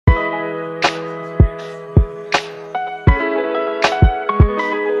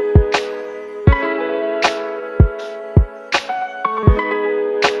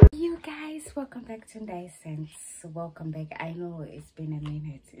to Sense. Welcome back. I know it's been a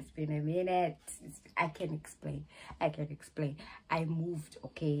minute. I can explain. I moved,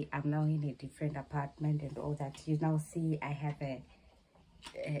 okay. I'm now in a different apartment and all that. You now see I have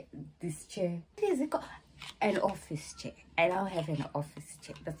this chair. What is it called? An office chair. I now have an office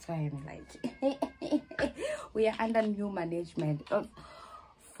chair. That's why I'm like we are under new management.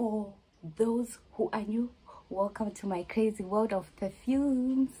 For those who are new, welcome to my crazy world of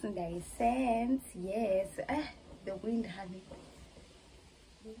perfumes. Sense. Yes. The wind, honey.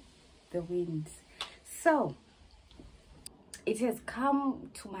 The wind. So it has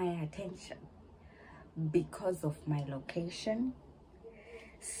come to my attention because of my location.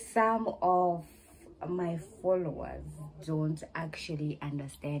 Some of my followers don't actually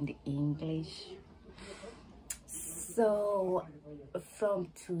understand English. So from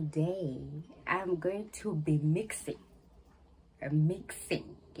today, I'm going to be mixing,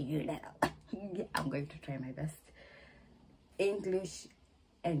 you know. I'm going to try my best. English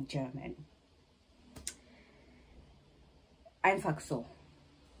and German. Einfach so.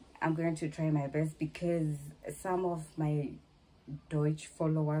 I'm going to try my best because some of my Deutsch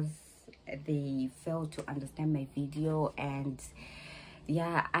followers, they fail to understand my video, and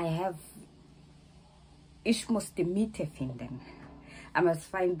yeah, ich muss die Mitte finden. I must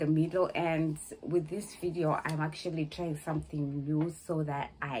find the middle, and with this video I'm actually trying something new so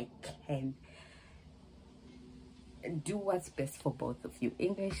that I can do what's best for both of you,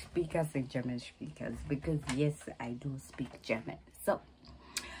 English speakers and German speakers, because yes, I do speak German. So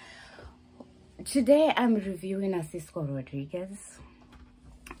today I'm reviewing Narciso Rodriguez,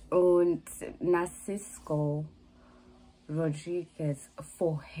 and Narciso Rodriguez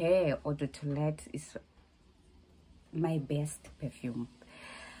for hair or the toilette is my best perfume.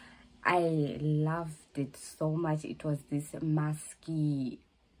 I loved it so much. It was this musky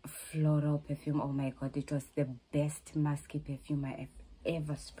floral perfume. Oh my god, it was the best musky perfume I have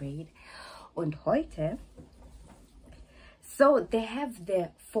ever sprayed. Und heute, so they have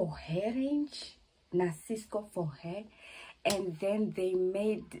the for hair range, Narciso for hair, and then they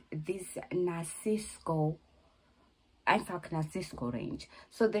made this Narciso, einfach Narciso range.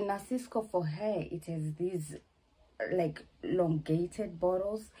 So the Narciso for hair, it has these like elongated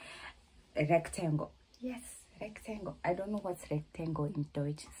bottles, rectangle. Yes, rectangle. I don't know what's rectangle in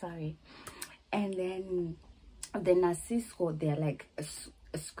Deutsch, sorry. And then the Narciso, they're like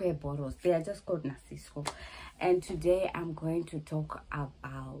square bottles. They are just called Narciso. And today I'm going to talk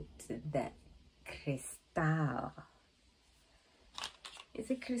about the Cristal.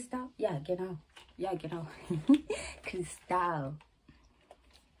 Is it Cristal? Yeah, genau. Yeah, genau. Cristal.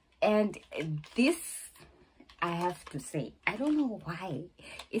 And this, I have to say, I don't know why.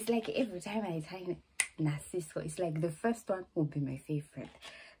 It's like every time I try Narciso, it's like the first one will be my favorite.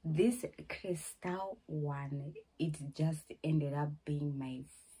 This Cristal one, it just ended up being my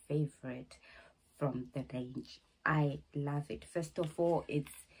favorite from the range. I love it. First of all,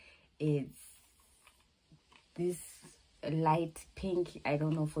 it's this light pink. I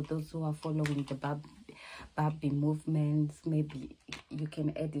don't know, for those who are following the Barbie movements, maybe you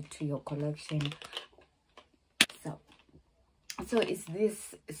can add it to your collection. So it's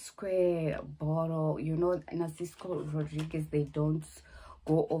this square bottle. You know, Narciso Rodriguez, they don't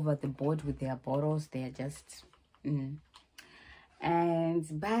go over the board with their bottles. They are just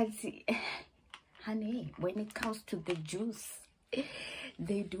but honey, when it comes to the juice,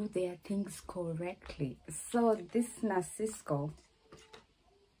 they do their things correctly. So this Narciso,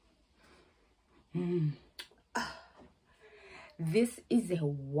 this is a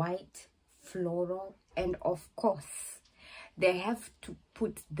white floral, and of course they have to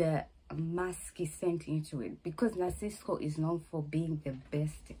put the musky scent into it because Narciso is known for being the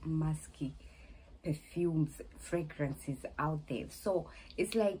best musky perfumes, fragrances out there. So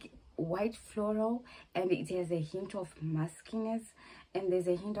it's like white floral, and it has a hint of muskiness, and there's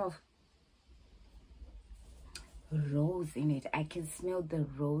a hint of rose in it. I can smell the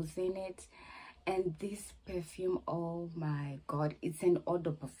rose in it. And this perfume, oh my god, it's an eau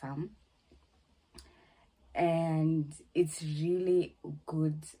de parfum, and it's really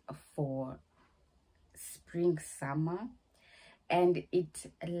good for spring, summer, and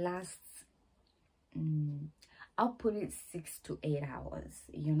it lasts I'll put it 6 to 8 hours.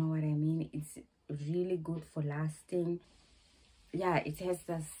 You know what I mean? It's really good for lasting. Yeah, it has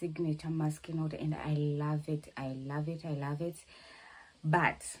the signature musky note, and I love it.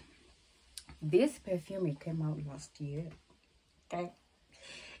 But this perfume, it came out last year, okay?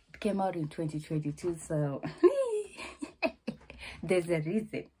 It came out in 2022, so there's a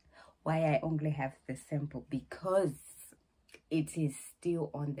reason why I only have the sample, because it is still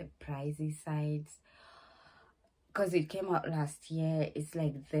on the pricey side because it came out last year. It's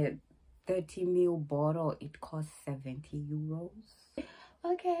like the 30 ml bottle, it costs 70 euros.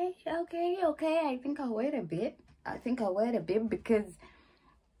 Okay. I think I'll wait a bit. Because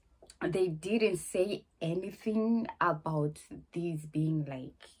they didn't say anything about these being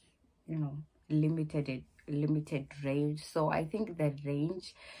like, you know, limited range. So I think the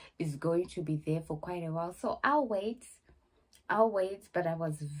range is going to be there for quite a while. So I'll wait. But I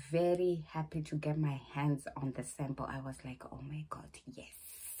was very happy to get my hands on the sample. I was like, oh my god, yes.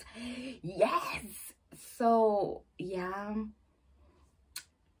 So yeah,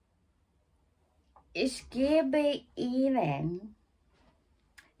 ich gebe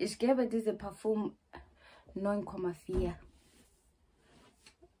diese Parfum 9,4.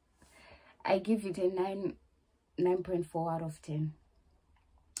 I give it a 9.4 out of 10.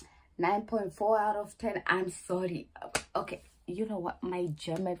 9.4 out of 10. I'm sorry. Okay, you know what? My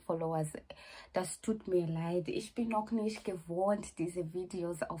German followers, das tut mir leid. Ich bin noch nicht gewohnt, diese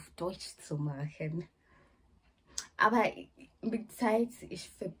Videos auf Deutsch zu machen. Aber mit Zeit,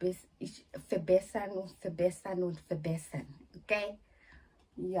 ich verbessern. Okay?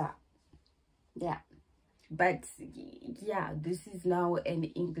 Yeah. But yeah, this is now an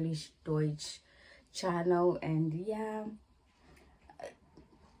English-Deutsch channel, and yeah,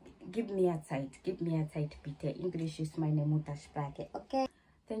 give me a Zeit bitte. English is meine Muttersprache, okay?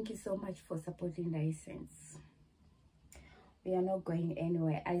 Thank you so much for supporting the essence. We are not going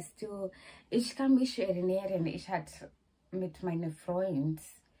anywhere. Ich kann mich erinnern, ich hatte mit meinen Freunden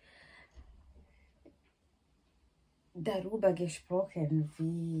darüber gesprochen,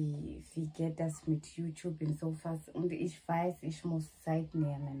 wie geht das mit YouTube und sowas, und ich weiß, ich muss Zeit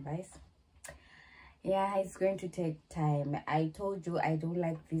nehmen, weißt? Yeah, it's going to take time. I told you I don't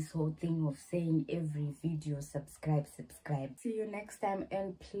like this whole thing of saying every video subscribe. See you next time,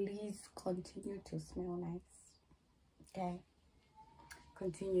 and please continue to smell nice. Okay,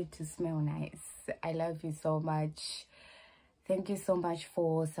 continue to smell nice. I love you so much. Thank you so much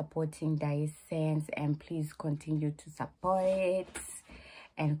for supporting the essence, and please continue to support it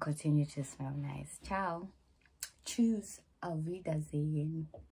and continue to smell nice. Ciao. Tschüss. Auf Wiedersehen.